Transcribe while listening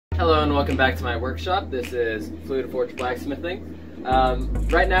Hello and welcome back to my workshop. This is Fluid Forge Blacksmithing.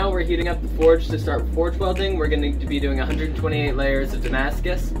 Right now we're heating up the forge to start forge welding. We're going to be doing 128 layers of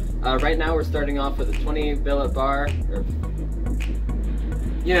Damascus. Right now we're starting off with a 20 billet bar, or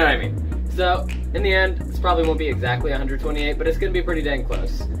you know what I mean. So in the end, this probably won't be exactly 128, but it's going to be pretty dang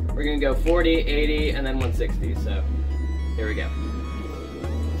close. We're going to go 40, 80, and then 160, so here we go.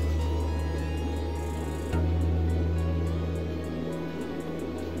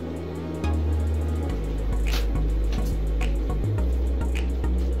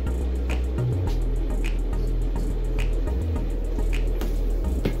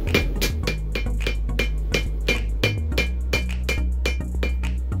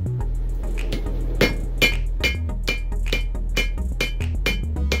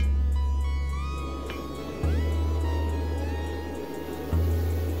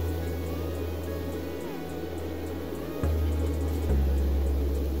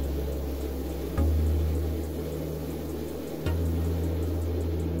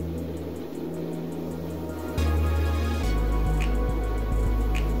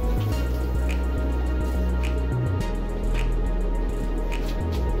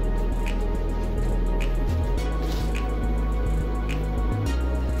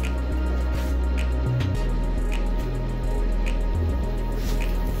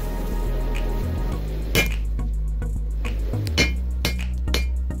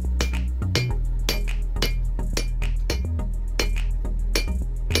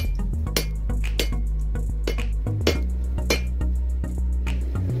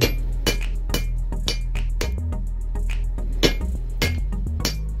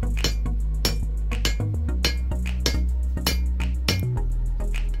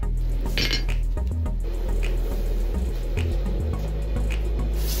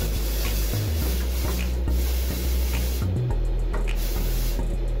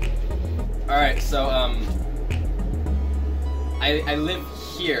 Alright, so, I live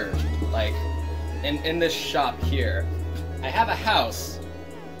here, like, in this shop here. I have a house,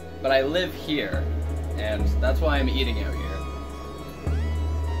 but I live here, and that's why I'm eating out here.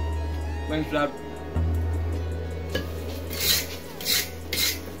 Thanks, Dad.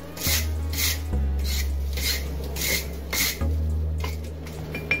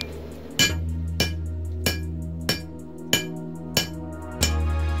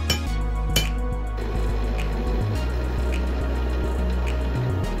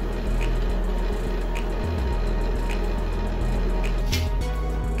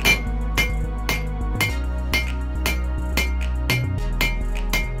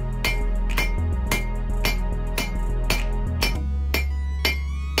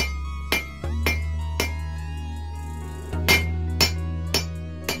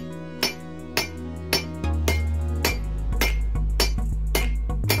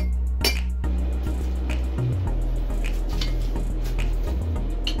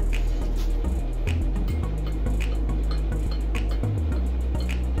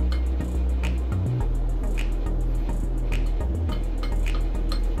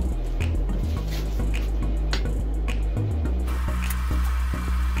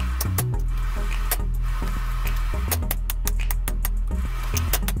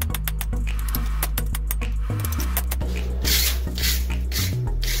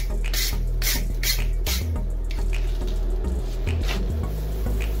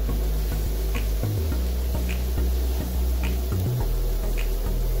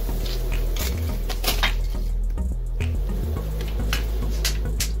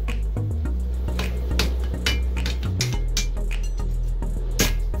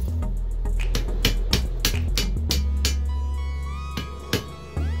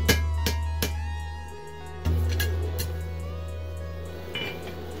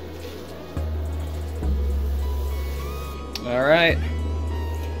 Alright,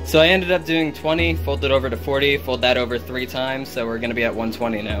 so I ended up doing 20, fold it over to 40, fold that over 3 times, so we're going to be at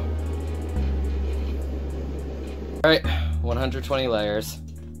 120 now. Alright, 120 layers.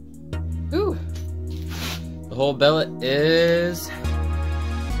 Whew. The whole billet is,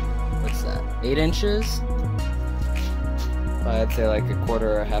 what's that, 8 inches? I'd say like a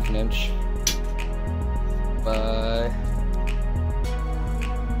quarter or half an inch by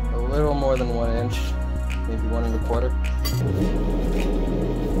a little more than 1 inch, maybe 1 1/4.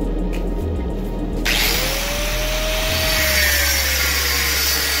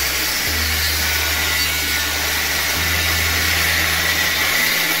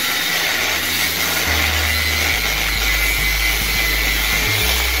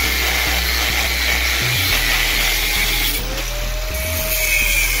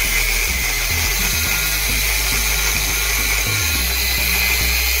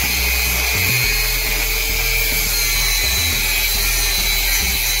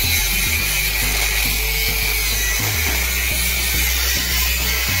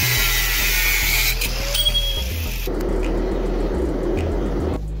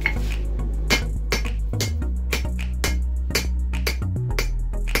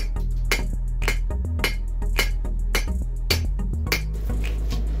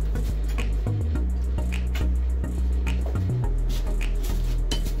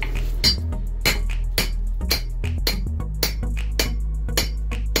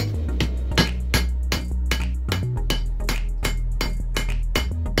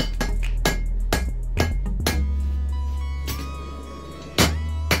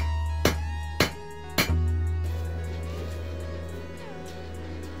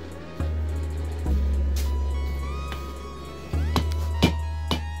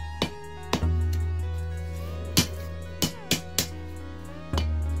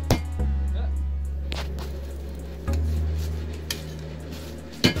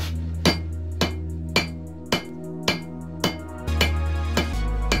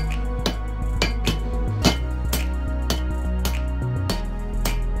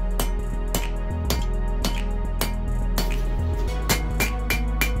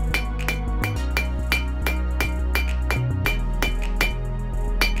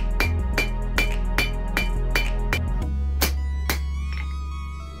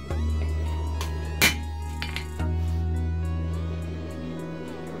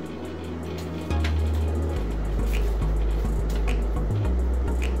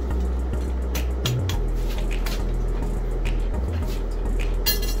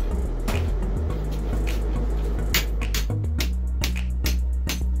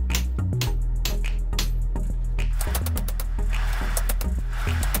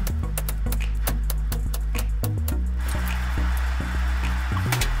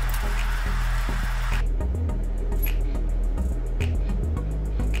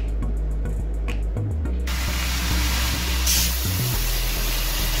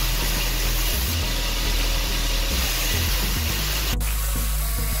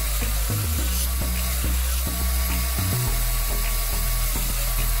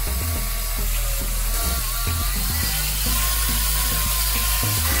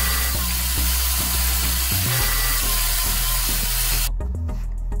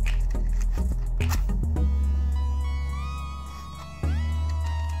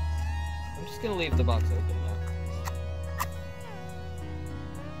 just gonna leave the box open now.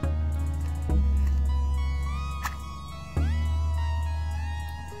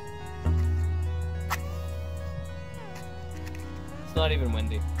 It's not even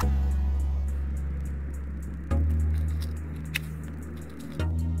windy.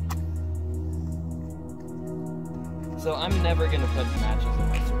 So I'm never gonna put matches in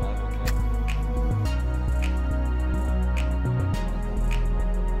my survival.